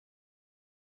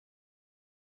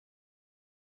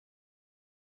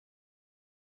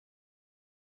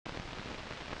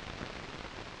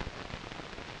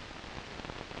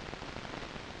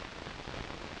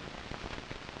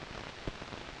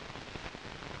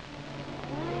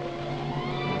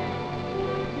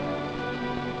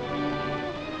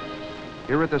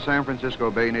Here at the San Francisco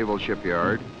Bay Naval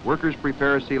Shipyard, workers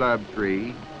prepare SEALAB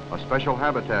III, a special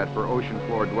habitat for ocean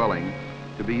floor dwelling,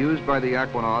 to be used by the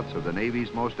aquanauts of the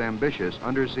Navy's most ambitious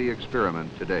undersea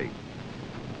experiment to date.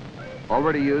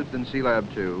 Already used in SEALAB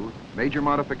II, major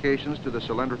modifications to the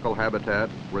cylindrical habitat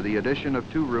were the addition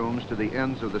of 2 rooms to the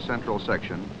ends of the central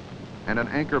section and an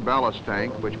anchor ballast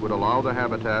tank which would allow the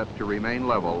habitat to remain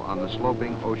level on the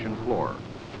sloping ocean floor.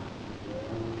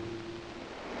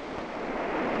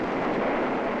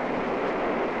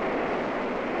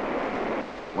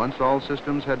 Once all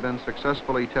systems had been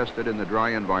successfully tested in the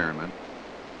dry environment,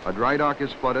 a dry dock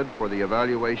is flooded for the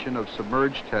evaluation of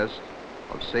submerged tests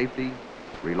of safety,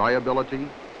 reliability,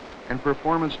 and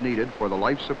performance needed for the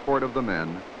life support of the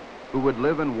men who would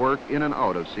live and work in and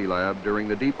out of SEALAB during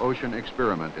the deep ocean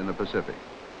experiment in the Pacific.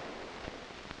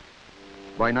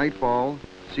 By nightfall,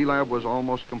 SEALAB was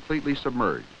almost completely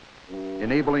submerged,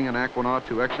 enabling an aquanaut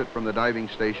to exit from the diving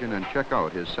station and check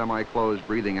out his semi-closed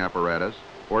breathing apparatus,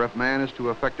 or if man is to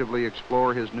effectively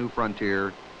explore his new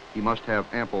frontier, he must have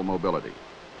ample mobility.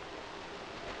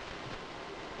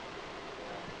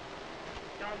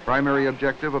 Primary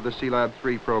objective of the SEALAB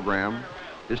III program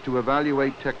is to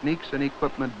evaluate techniques and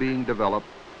equipment being developed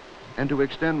and to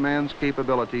extend man's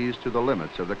capabilities to the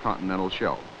limits of the continental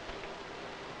shelf.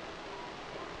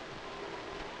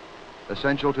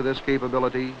 Essential to this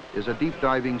capability is a deep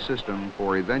diving system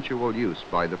for eventual use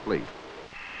by the fleet.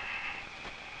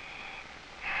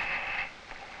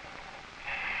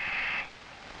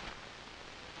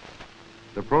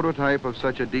 The prototype of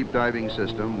such a deep diving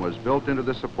system was built into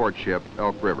the support ship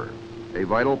Elk River. A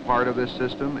vital part of this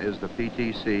system is the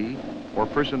PTC, or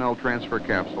Personnel Transfer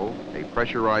Capsule, a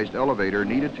pressurized elevator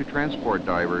needed to transport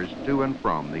divers to and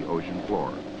from the ocean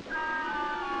floor.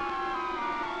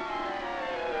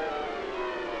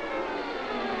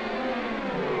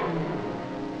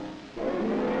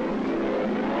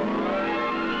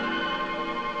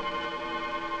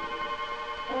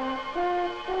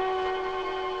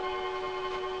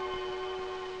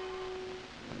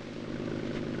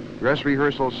 Dress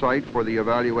rehearsal site for the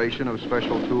evaluation of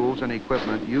special tools and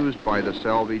equipment used by the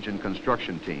salvage and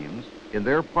construction teams in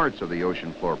their parts of the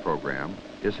ocean floor program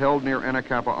is held near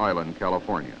Anacapa Island,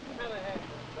 California.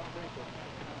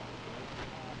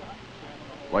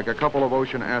 Like a couple of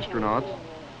ocean astronauts,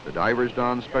 the divers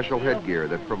don special headgear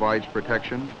that provides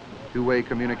protection, two-way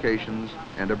communications,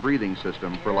 and a breathing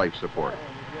system for life support.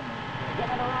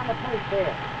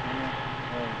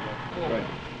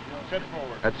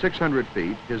 At 600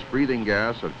 feet, his breathing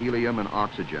gas of helium and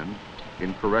oxygen,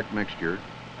 in correct mixture,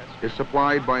 is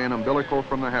supplied by an umbilical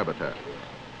from the habitat.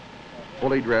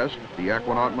 Fully dressed, the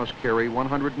aquanaut must carry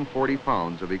 140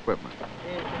 pounds of equipment.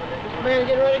 Man,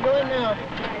 get ready to go in now.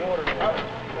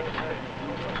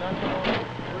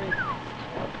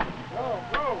 Go,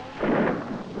 go.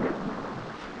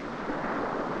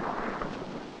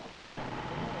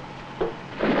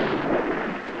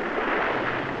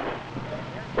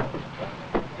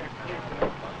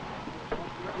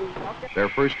 Their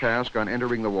first task on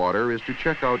entering the water is to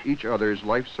check out each other's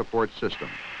life support system.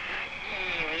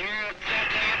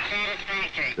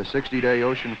 The 60-day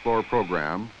ocean floor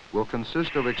program will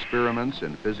consist of experiments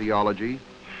in physiology,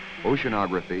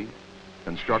 oceanography,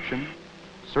 construction,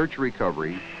 search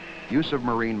recovery, use of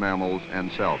marine mammals,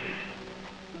 and salvage.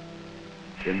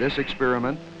 In this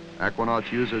experiment,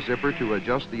 aquanauts use a zipper to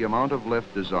adjust the amount of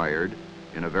lift desired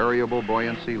in a variable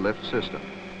buoyancy lift system.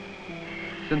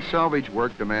 Since salvage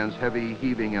work demands heavy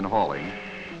heaving and hauling,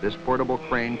 this portable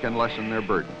crane can lessen their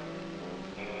burden.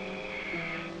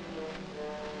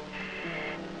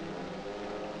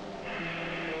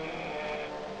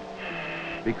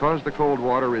 Because the cold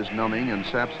water is numbing and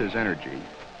saps his energy,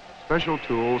 special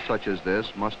tools such as this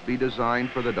must be designed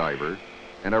for the diver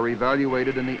and are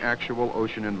evaluated in the actual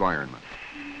ocean environment.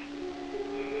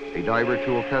 A diver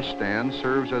tool test stand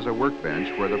serves as a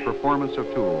workbench where the performance of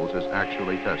tools is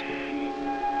actually tested.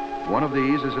 One of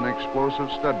these is an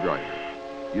explosive stud driver,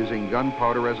 using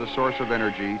gunpowder as a source of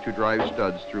energy to drive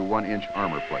studs through 1-inch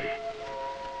armor plate.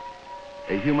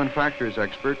 A human factors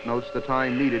expert notes the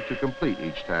time needed to complete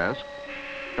each task,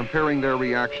 comparing their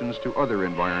reactions to other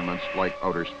environments like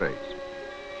outer space.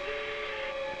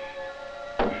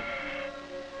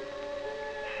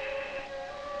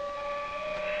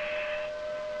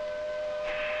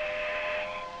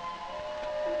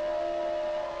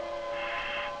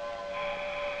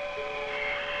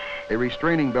 A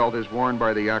restraining belt is worn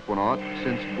by the aquanaut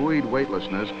since buoyed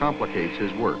weightlessness complicates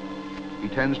his work. He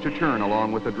tends to turn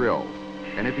along with the drill,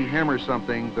 and if he hammers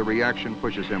something, the reaction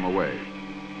pushes him away.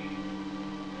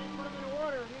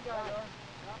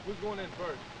 Who's going in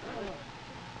first?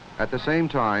 At the same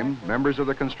time, members of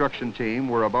the construction team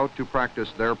were about to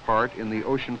practice their part in the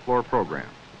ocean floor program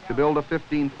to build a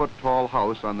 15-foot tall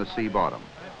house on the sea bottom.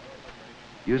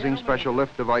 Using special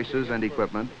lift devices and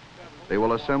equipment, they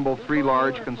will assemble 3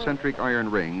 large concentric iron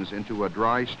rings into a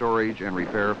dry storage and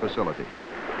repair facility.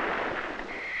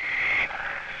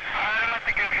 I'm at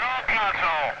the control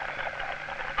console.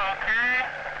 Okay.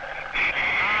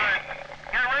 All right.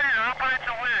 Get ready to operate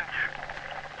the winch.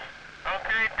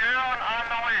 Okay, down on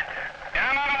the winch.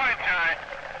 Down on the winch, all right.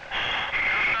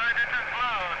 Inside this is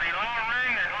low. The lower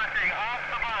ring is lifting off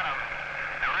the bottom.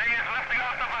 The ring is lifting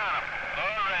off the bottom.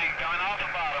 Lower ring coming off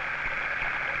the bottom.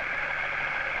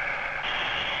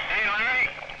 Hey,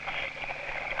 Larry.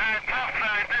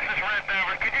 Topside, this is Red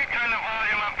Diver. Could you turn the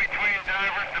volume up between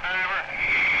diver to diver?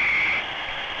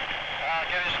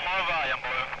 Give us more volume,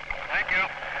 Blue. Thank you.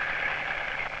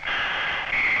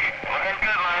 Looking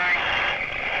good, Larry.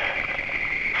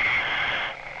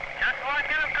 Just want to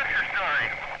get a picture story.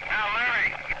 Now, Larry,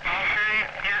 okay,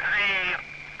 is the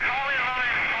trolley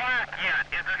line flat yet?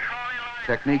 Is the trolley line...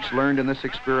 Techniques learned in this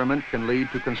experiment can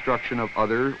lead to construction of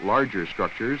other, larger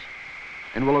structures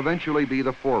and will eventually be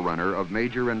the forerunner of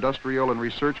major industrial and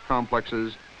research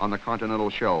complexes on the continental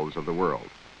shelves of the world.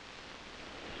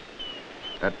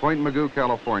 At Point Mugu,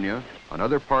 California,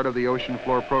 another part of the ocean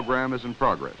floor program is in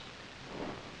progress.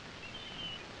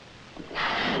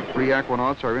 3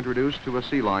 aquanauts are introduced to a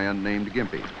sea lion named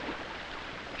Gimpy.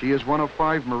 She is one of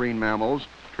 5 marine mammals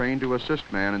trained to assist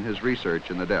man in his research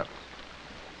in the depths.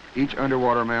 Each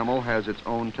underwater mammal has its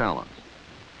own talents.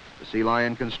 The sea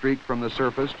lion can streak from the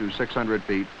surface to 600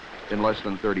 feet in less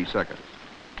than 30 seconds.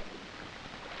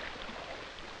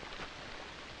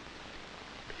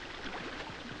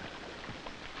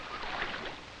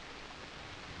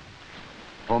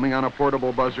 Homing on a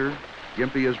portable buzzer,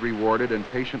 Gimpy is rewarded and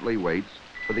patiently waits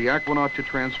for the aquanaut to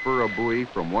transfer a buoy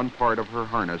from one part of her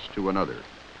harness to another.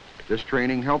 This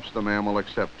training helps the mammal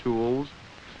accept tools,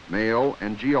 mail,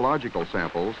 and geological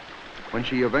samples when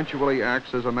she eventually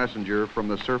acts as a messenger from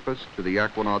the surface to the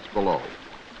aquanauts below.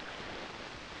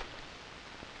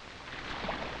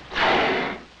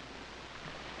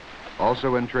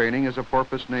 Also in training is a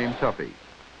porpoise named Tuffy.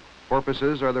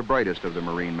 Porpoises are the brightest of the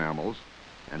marine mammals,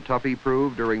 and Tuffy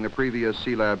proved during the previous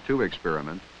SEALAB II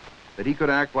experiment that he could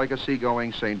act like a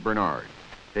seagoing St. Bernard,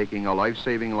 taking a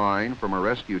life-saving line from a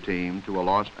rescue team to a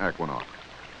lost aquanaut.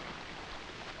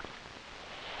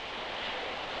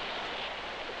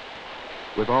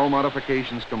 With all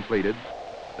modifications completed,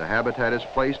 the habitat is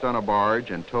placed on a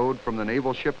barge and towed from the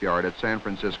Naval shipyard at San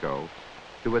Francisco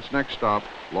to its next stop,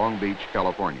 Long Beach,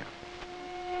 California.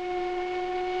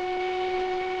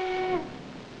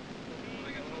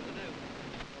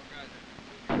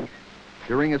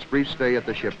 During its brief stay at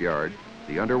the shipyard,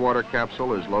 the underwater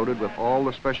capsule is loaded with all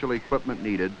the special equipment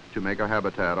needed to make a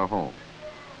habitat a home.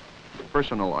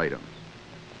 Personal items,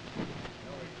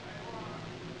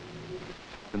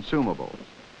 consumables,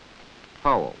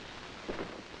 towels,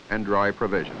 and dry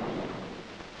provisions.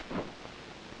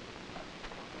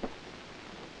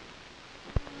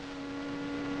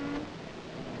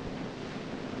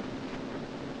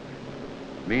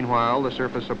 Meanwhile, the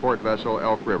surface support vessel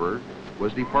Elk River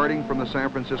was departing from the San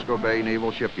Francisco Bay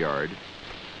Naval Shipyard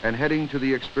and heading to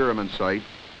the experiment site,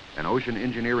 an ocean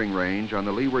engineering range on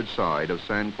the leeward side of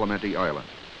San Clemente Island.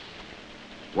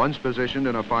 Once positioned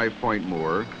in a 5-point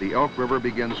moor, the Elk River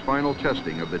begins final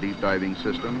testing of the deep diving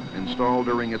system installed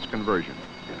during its conversion.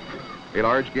 A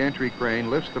large gantry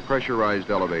crane lifts the pressurized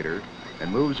elevator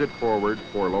and moves it forward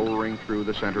for lowering through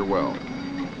the center well.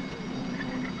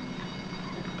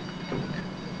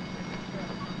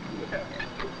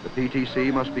 The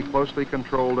PTC must be closely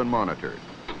controlled and monitored,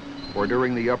 for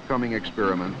during the upcoming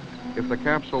experiment, if the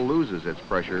capsule loses its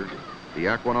pressure, the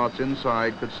aquanauts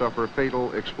inside could suffer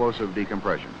fatal explosive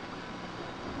decompression.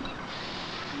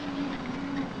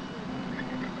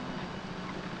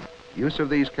 Use of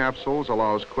these capsules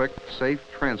allows quick, safe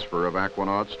transfer of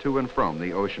aquanauts to and from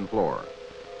the ocean floor.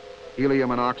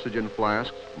 Helium and oxygen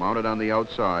flasks mounted on the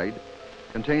outside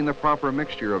contain the proper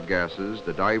mixture of gases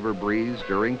the diver breathes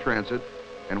during transit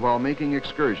and while making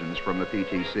excursions from the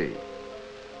PTC.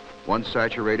 Once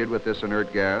saturated with this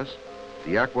inert gas,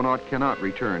 the aquanaut cannot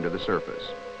return to the surface.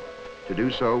 To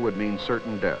do so would mean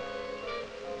certain death.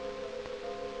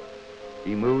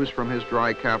 He moves from his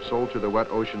dry capsule to the wet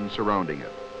ocean surrounding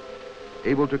it,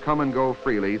 able to come and go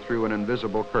freely through an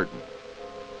invisible curtain.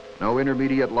 No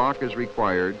intermediate lock is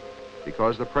required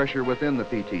because the pressure within the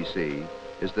PTC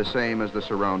is the same as the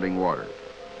surrounding water.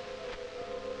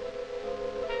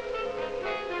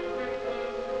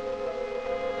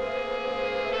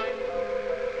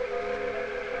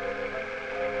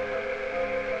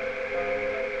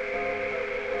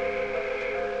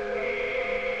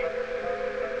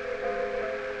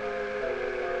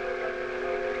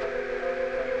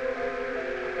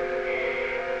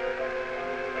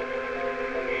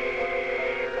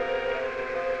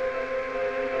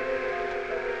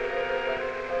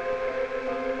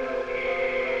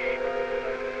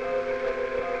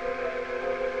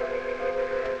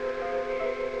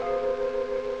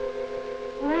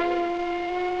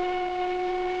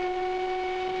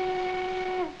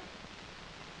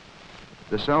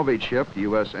 The salvage ship,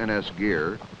 USNS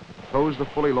Gear, tows the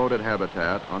fully loaded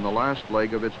habitat on the last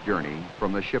leg of its journey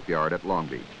from the shipyard at Long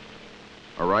Beach.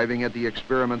 Arriving at the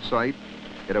experiment site,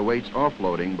 it awaits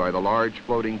offloading by the large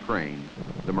floating crane,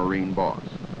 the Marine Boss.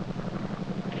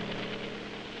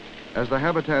 As the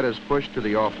habitat is pushed to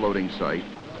the offloading site,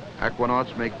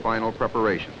 aquanauts make final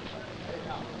preparations.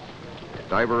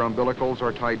 Diver umbilicals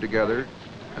are tied together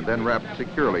and then wrapped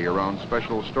securely around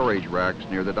special storage racks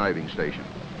near the diving station.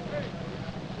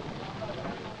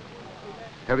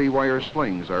 Heavy wire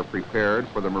slings are prepared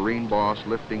for the Marine Boss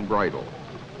lifting bridle.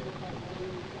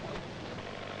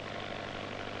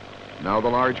 Now the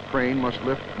large crane must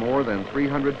lift more than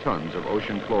 300 tons of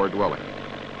ocean floor dwelling.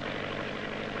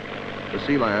 The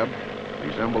SEALAB,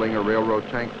 resembling a railroad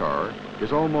tank car,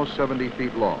 is almost 70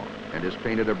 feet long and is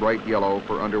painted a bright yellow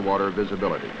for underwater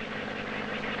visibility.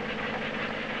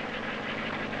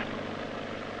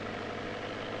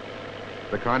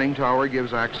 The conning tower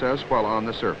gives access while on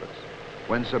the surface.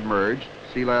 When submerged,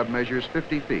 SEALAB measures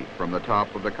 50 feet from the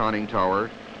top of the conning tower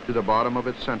to the bottom of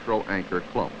its central anchor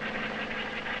clump.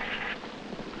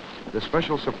 The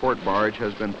special support barge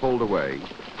has been pulled away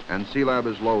and SEALAB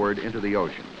is lowered into the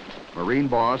ocean. Marine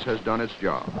Boss has done its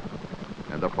job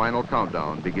and the final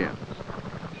countdown begins.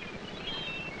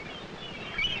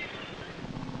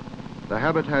 The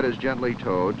habitat is gently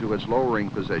towed to its lowering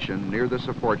position near the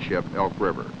support ship Elk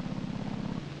River.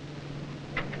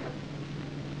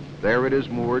 There it is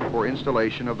moored for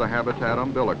installation of the habitat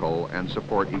umbilical and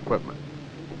support equipment.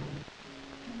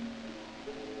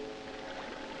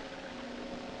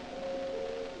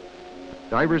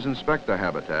 Divers inspect the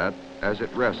habitat as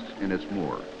it rests in its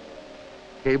moor.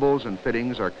 Cables and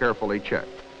fittings are carefully checked.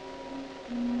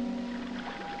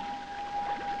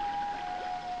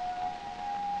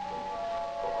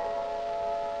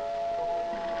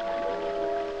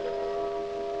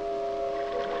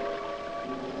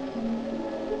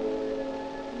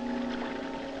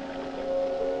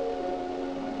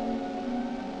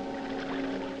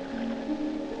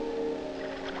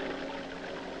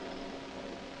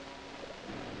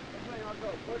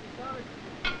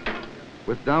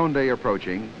 With down day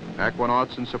approaching,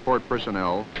 aquanauts and support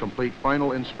personnel complete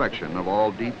final inspection of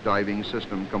all deep diving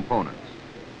system components.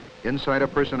 Inside a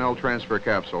personnel transfer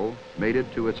capsule,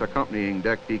 mated to its accompanying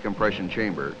deck decompression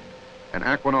chamber, an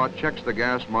aquanaut checks the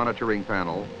gas monitoring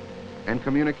panel and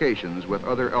communications with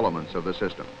other elements of the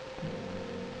system.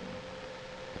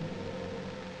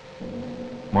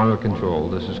 Monitor control,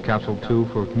 this is capsule 2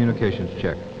 for communications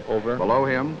check. Over. Below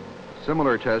him,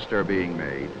 similar tests are being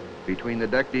made between the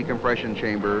deck decompression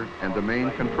chamber and the main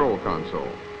control console,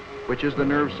 which is the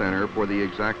nerve center for the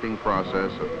exacting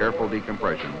process of careful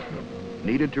decompression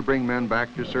needed to bring men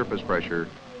back to surface pressure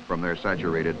from their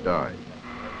saturated dive.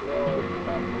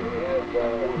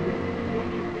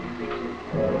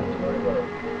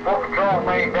 Full control,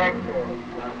 main deck.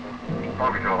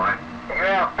 Full control line.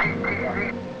 Yeah,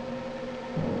 PTZ.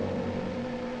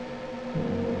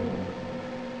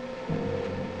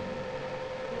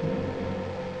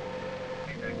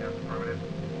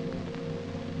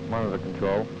 Monitor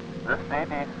control. This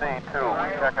CDC-2,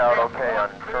 we check out okay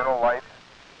on internal lights.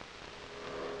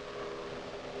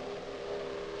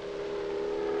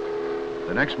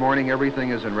 The next morning,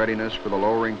 everything is in readiness for the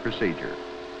lowering procedure.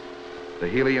 The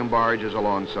helium barge is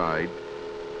alongside,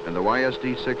 and the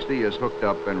YSD-60 is hooked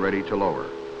up and ready to lower.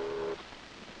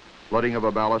 Flooding of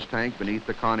a ballast tank beneath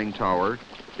the conning tower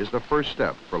is the first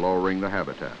step for lowering the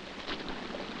habitat.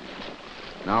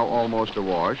 Now almost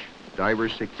awash,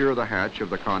 divers secure the hatch of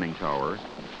the conning tower,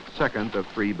 second of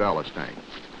 3 ballast tanks.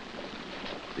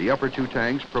 The upper 2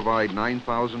 tanks provide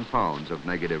 9,000 pounds of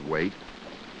negative weight,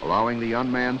 allowing the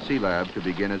unmanned SEALAB to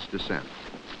begin its descent.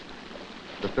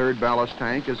 The 3rd ballast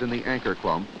tank is in the anchor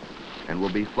clump and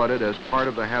will be flooded as part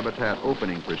of the habitat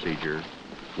opening procedure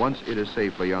once it is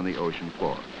safely on the ocean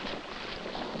floor.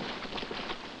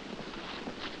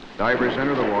 Divers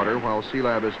enter the water while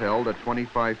SEALAB is held at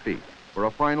 25 feet for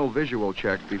a final visual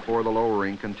check before the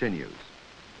lowering continues.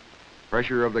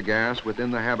 Pressure of the gas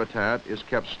within the habitat is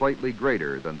kept slightly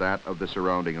greater than that of the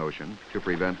surrounding ocean to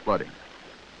prevent flooding.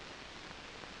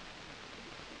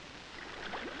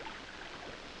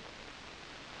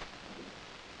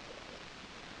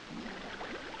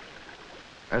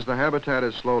 As the habitat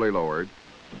is slowly lowered,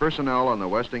 personnel on the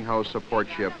Westinghouse support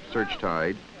ship Search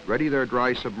Tide ready their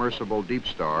dry submersible Deep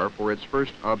Star for its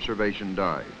first observation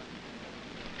dive.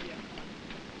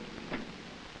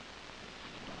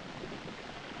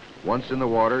 Once in the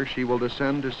water, she will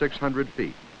descend to 600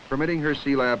 feet, permitting her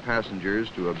SEALAB passengers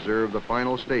to observe the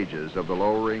final stages of the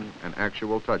lowering and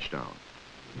actual touchdown.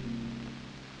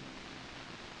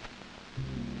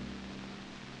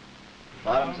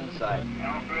 Bottoms in sight.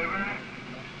 Elk River,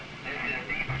 this is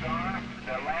Deep Star.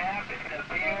 The lab, it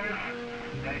appears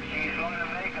that she's going to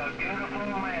make a beautiful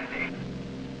landing.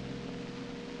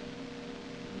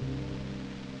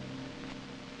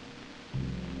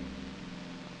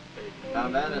 Now,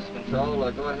 man, this control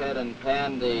will go ahead and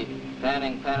pan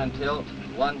and tilt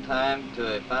one time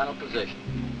to a final position.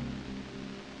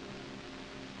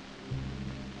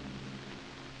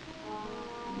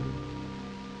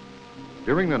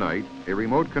 During the night, a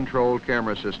remote-controlled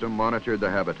camera system monitored the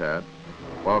habitat,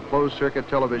 while closed-circuit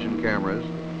television cameras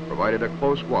provided a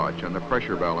close watch on the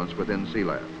pressure balance within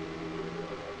SEALAB.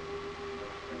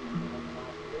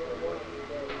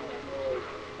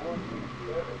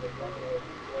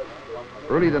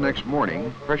 Early the next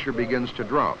morning, pressure begins to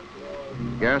drop.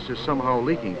 Gas is somehow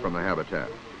leaking from the habitat.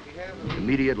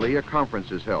 Immediately, a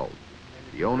conference is held.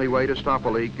 The only way to stop a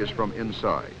leak is from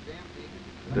inside.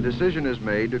 The decision is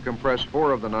made to compress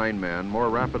 4 of the 9 men more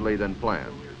rapidly than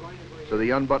planned, so the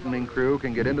unbuttoning crew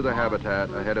can get into the habitat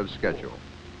ahead of schedule.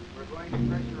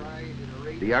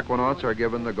 The aquanauts are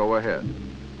given the go-ahead.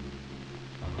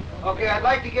 Okay, I'd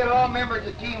like to get all members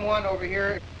of Team 1 over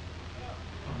here.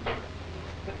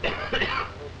 I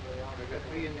got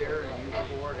 3 in there and you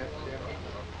 4, that's 7.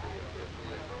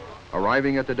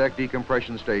 Arriving at the deck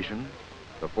decompression station,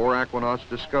 the 4 aquanauts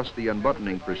discuss the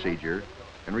unbuttoning procedure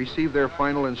and receive their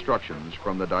final instructions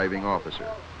from the diving officer.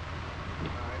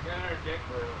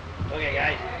 Okay,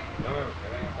 guys.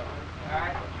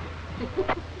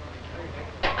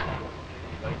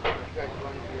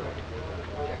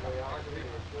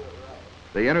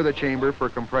 They enter the chamber for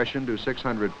compression to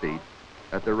 600 feet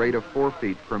at the rate of 4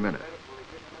 feet per minute.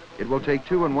 It will take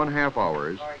 2 1/2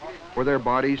 hours for their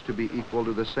bodies to be equal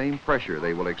to the same pressure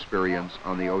they will experience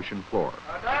on the ocean floor.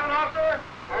 Diving officer,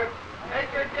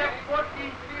 make your deck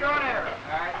 14 feet on air.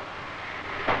 All right.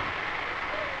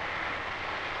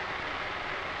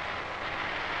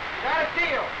 Got a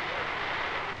deal.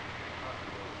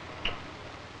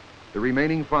 The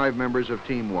remaining 5 members of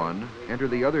Team 1 enter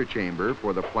the other chamber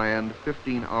for the planned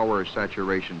 15-hour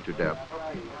saturation to depth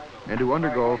and to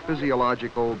undergo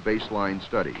physiological baseline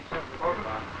studies.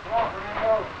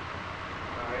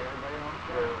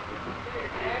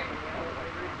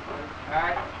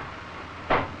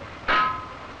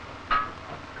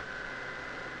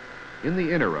 In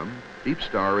the interim, Deep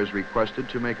Star is requested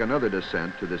to make another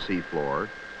descent to the seafloor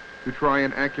to try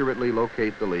and accurately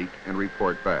locate the leak and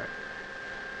report back.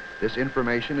 This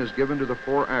information is given to the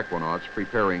 4 aquanauts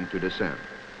preparing to descend.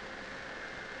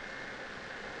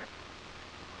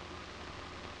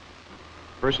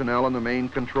 Personnel in the main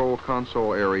control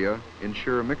console area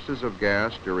ensure mixes of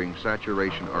gas during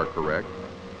saturation are correct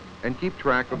and keep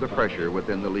track of the pressure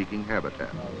within the leaking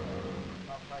habitat.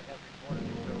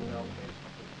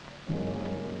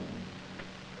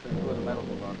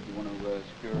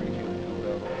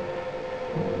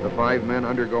 The 5 men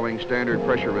undergoing standard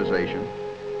pressurization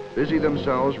busy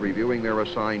themselves reviewing their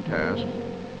assigned tasks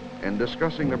and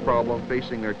discussing the problem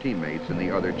facing their teammates in the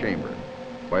other chamber.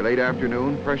 By late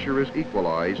afternoon, pressure is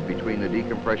equalized between the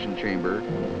decompression chamber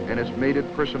and its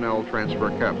mated personnel transfer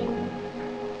capsule.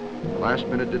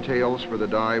 Last-minute details for the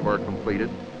dive are completed.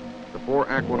 The 4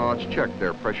 aquanauts check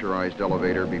their pressurized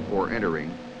elevator before entering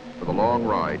for the long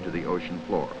ride to the ocean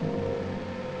floor.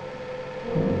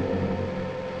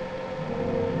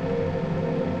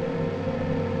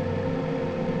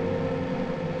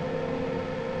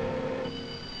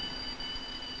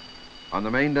 On the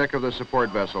main deck of the support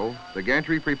vessel, the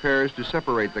gantry prepares to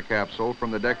separate the capsule from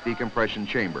the deck decompression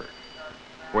chamber,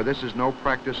 for this is no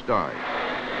practice dive.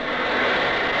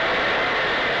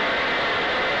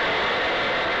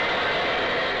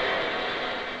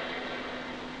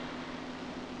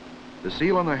 The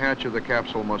seal on the hatch of the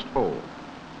capsule must hold,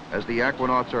 as the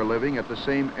aquanauts are living at the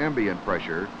same ambient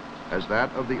pressure as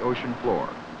that of the ocean floor,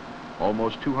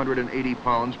 almost 280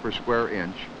 pounds per square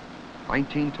inch,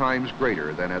 19 times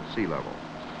greater than at sea level.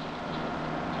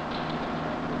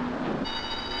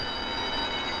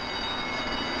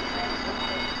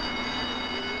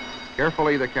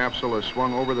 Carefully, the capsule is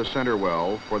swung over the center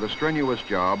well for the strenuous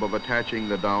job of attaching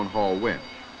the downhaul winch,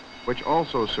 which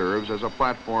also serves as a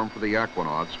platform for the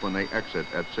aquanauts when they exit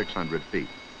at 600 feet.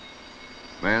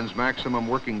 Man's maximum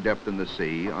working depth in the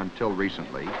sea, until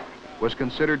recently, was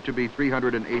considered to be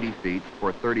 380 feet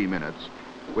for 30 minutes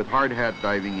with hard hat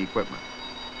diving equipment.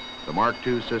 The Mark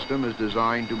II system is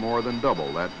designed to more than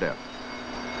double that depth.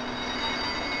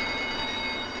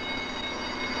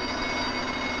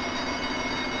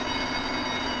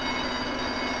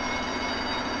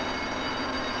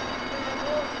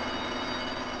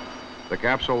 The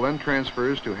capsule then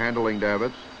transfers to handling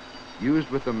davits, used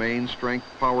with the main strength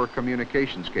power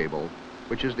communications cable,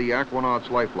 which is the aquanaut's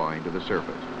lifeline to the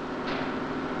surface.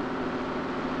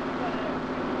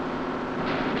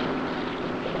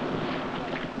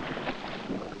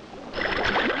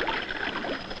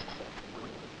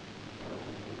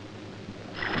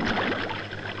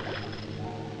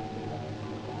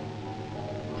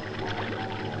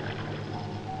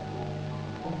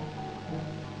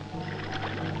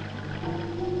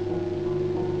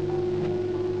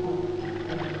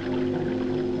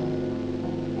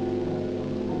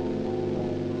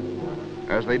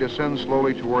 As they descend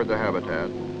slowly toward the habitat,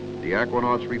 the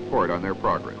aquanauts report on their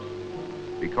progress.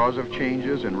 Because of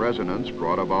changes in resonance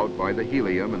brought about by the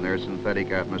helium in their synthetic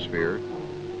atmosphere,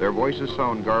 their voices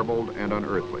sound garbled and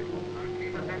unearthly.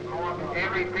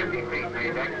 Every 50 feet,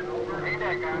 Maydeck.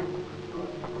 Maydeck, guys.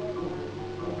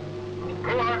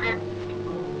 200.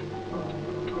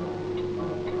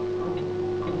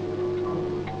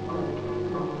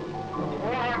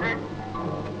 400.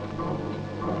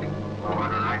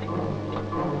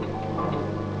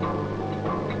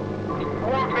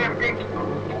 450.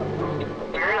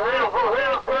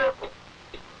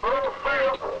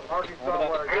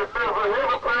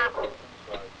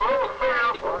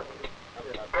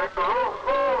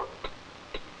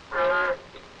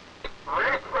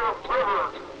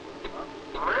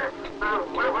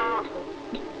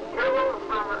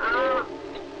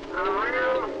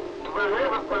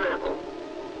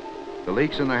 The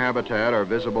leaks in the habitat are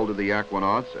visible to the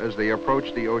aquanauts as they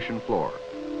approach the ocean floor.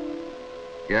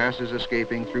 Gas is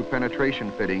escaping through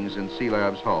penetration fittings in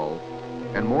SEALAB's hull,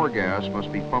 and more gas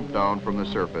must be pumped down from the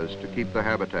surface to keep the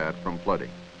habitat from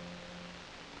flooding.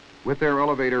 With their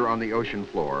elevator on the ocean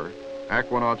floor,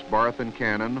 aquanauts Barth and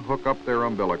Cannon hook up their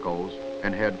umbilicals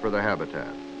and head for the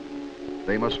habitat.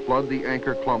 They must flood the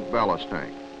anchor clump ballast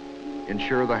tank,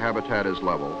 ensure the habitat is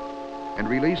level, and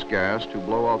release gas to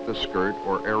blow out the skirt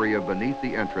or area beneath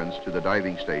the entrance to the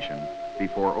diving station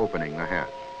before opening the hatch.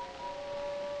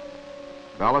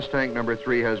 Ballast tank number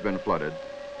 3 has been flooded,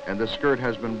 and the skirt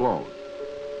has been blown.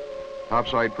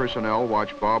 Topside personnel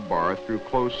watch Bob Barth through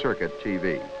closed-circuit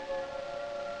TV.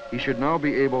 He should now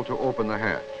be able to open the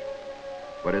hatch,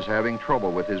 but is having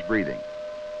trouble with his breathing,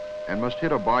 and must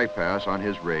hit a bypass on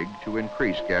his rig to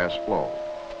increase gas flow.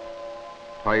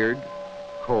 Tired,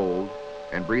 cold,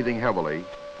 and breathing heavily,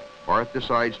 Barth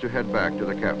decides to head back to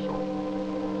the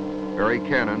capsule. Barry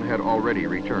Cannon had already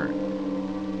returned.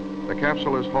 The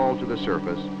capsule is hauled to the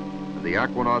surface, and the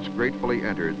aquanauts gratefully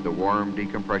entered the warm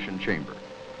decompression chamber.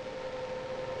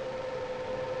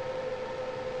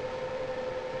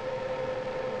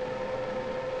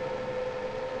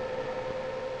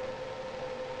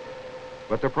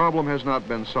 But the problem has not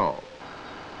been solved.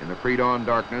 In the pre-dawn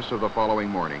darkness of the following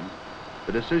morning,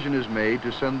 the decision is made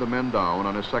to send the men down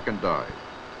on a second dive.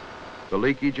 The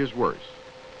leakage is worse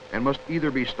and must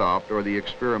either be stopped or the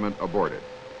experiment aborted.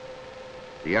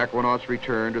 The aquanauts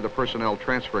return to the personnel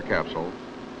transfer capsule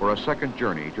for a second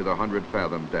journey to the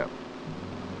 100-fathom depth.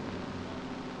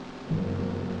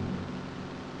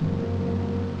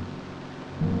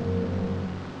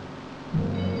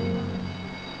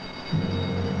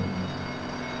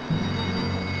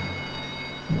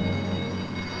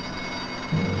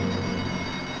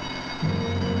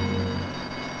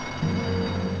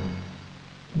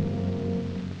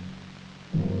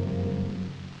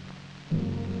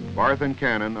 Barth and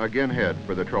Cannon again head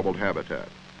for the troubled habitat.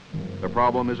 The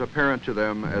problem is apparent to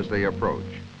them as they approach.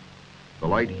 The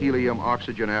light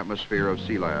helium-oxygen atmosphere of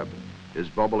SEALAB is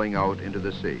bubbling out into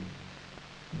the sea.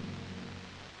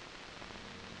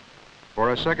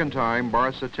 For a second time,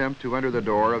 Barth's attempt to enter the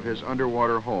door of his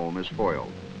underwater home is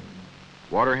foiled.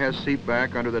 Water has seeped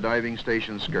back under the diving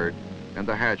station skirt, and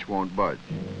the hatch won't budge.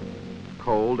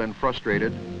 Cold and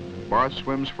frustrated, Barth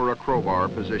swims for a crowbar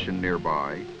positioned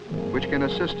nearby, which can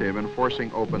assist him in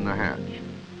forcing open the hatch.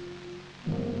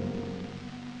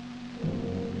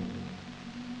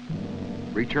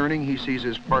 Returning, he sees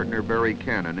his partner Barry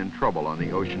Cannon in trouble on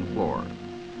the ocean floor.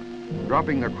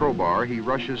 Dropping the crowbar, he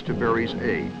rushes to Barry's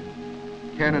aid.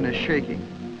 Cannon is shaking.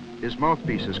 His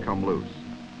mouthpiece has come loose,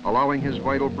 allowing his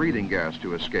vital breathing gas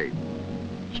to escape.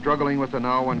 Struggling with the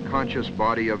now unconscious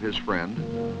body of his friend,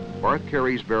 Barth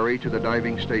carries Barry to the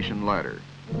diving station ladder.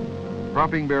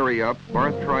 Propping Barry up,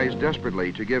 Barth tries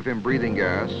desperately to give him breathing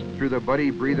gas through the buddy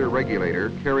breather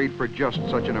regulator carried for just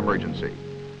such an emergency.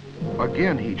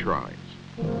 Again he tries.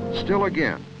 Still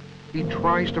again, he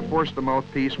tries to force the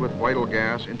mouthpiece with vital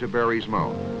gas into Barry's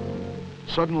mouth.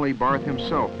 Suddenly, Barth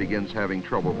himself begins having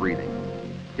trouble breathing.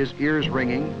 His ears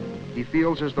ringing, he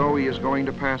feels as though he is going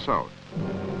to pass out.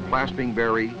 Clasping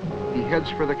Barry, he heads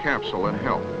for the capsule and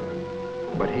help.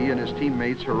 but he and his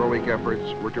teammates' heroic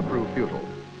efforts were to prove futile.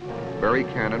 Barry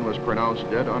Cannon was pronounced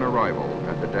dead on arrival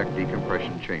at the deck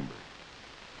decompression chamber.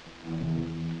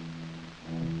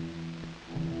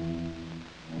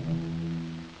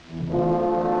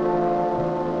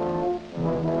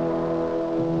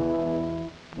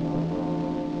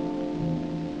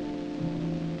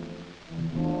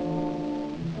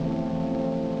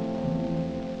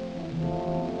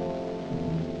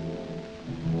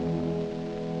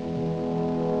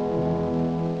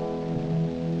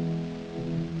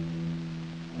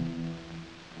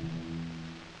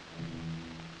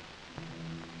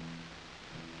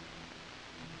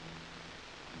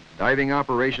 Diving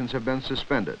operations have been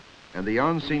suspended, and the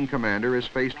on-scene commander is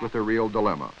faced with a real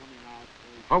dilemma.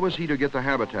 How is he to get the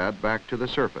habitat back to the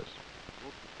surface?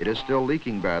 It is still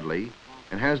leaking badly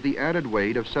and has the added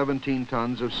weight of 17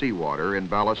 tons of seawater in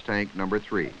ballast tank number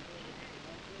 3.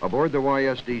 Aboard the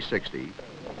YSD-60,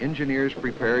 engineers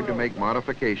prepared to make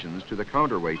modifications to the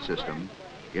counterweight system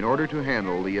in order to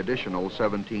handle the additional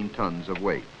 17 tons of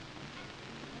weight.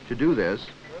 To do this,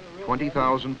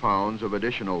 20,000 pounds of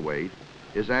additional weight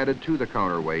is added to the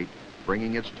counterweight,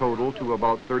 bringing its total to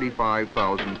about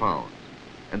 35,000 pounds.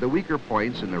 And the weaker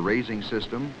points in the raising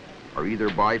system are either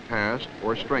bypassed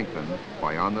or strengthened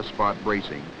by on-the-spot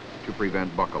bracing to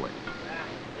prevent buckling.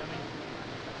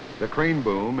 The crane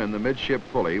boom and the midship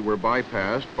pulley were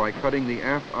bypassed by cutting the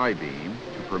aft I-beam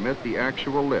to permit the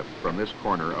actual lift from this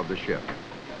corner of the ship.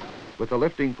 With the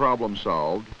lifting problem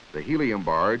solved, the helium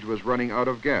barge was running out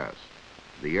of gas.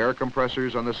 The air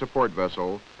compressors on the support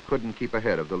vessel couldn't keep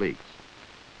ahead of the leaks.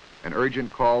 An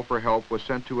urgent call for help was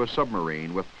sent to a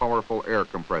submarine with powerful air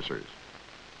compressors.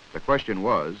 The question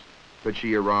was, could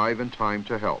she arrive in time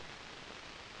to help?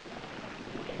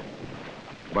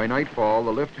 By nightfall,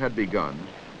 the lift had begun,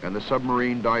 and the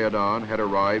submarine Diodon had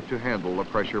arrived to handle the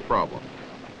pressure problem.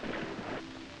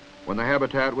 When the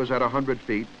habitat was at 100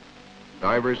 feet,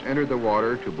 divers entered the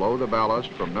water to blow the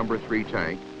ballast from number 3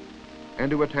 tank and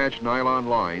to attach nylon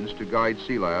lines to guide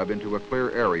SEALAB into a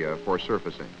clear area for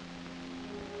surfacing.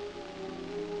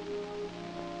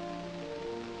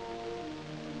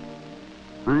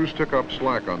 Crews took up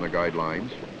slack on the guidelines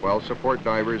while support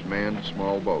divers manned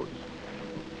small boats.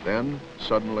 Then,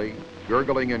 suddenly,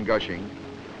 gurgling and gushing,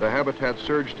 the habitat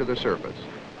surged to the surface,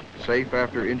 safe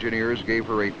after engineers gave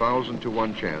her a 1,000 to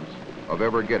 1 chance of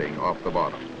ever getting off the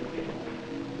bottom.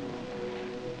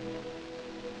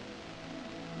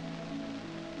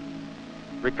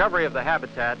 Recovery of the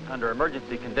habitat under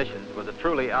emergency conditions was a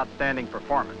truly outstanding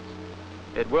performance.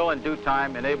 It will in due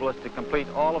time enable us to complete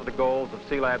all of the goals of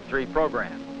SEALAB III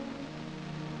program.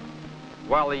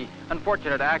 While the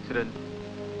unfortunate accident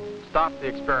stopped the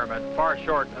experiment far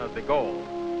short of the goal,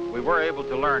 we were able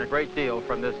to learn a great deal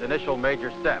from this initial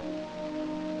major step.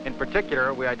 In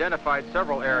particular, we identified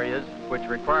several areas which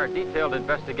require detailed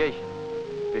investigation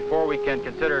before we can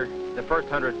consider the first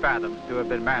 100 fathoms to have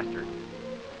been mastered.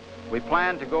 We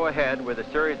plan to go ahead with a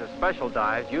series of special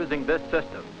dives using this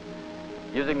system,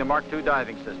 using the Mark II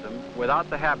diving system without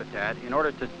the habitat in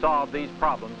order to solve these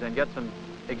problems and get some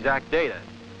exact data.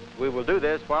 We will do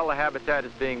this while the habitat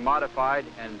is being modified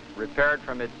and repaired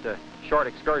from its short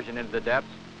excursion into the depths,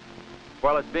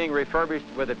 while it's being refurbished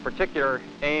with a particular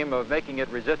aim of making it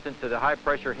resistant to the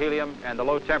high-pressure helium and the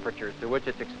low temperatures to which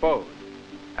it's exposed.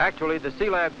 Actually, the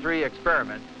SEALAB III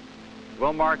experiment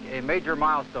will mark a major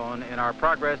milestone in our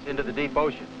progress into the deep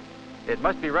ocean. It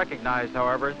must be recognized,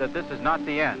 however, that this is not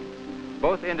the end.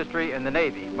 Both industry and the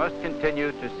Navy must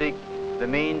continue to seek the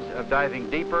means of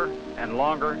diving deeper and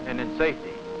longer and in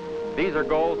safety. These are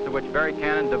goals to which Barry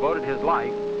Cannon devoted his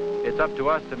life. It's up to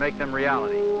us to make them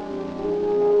reality.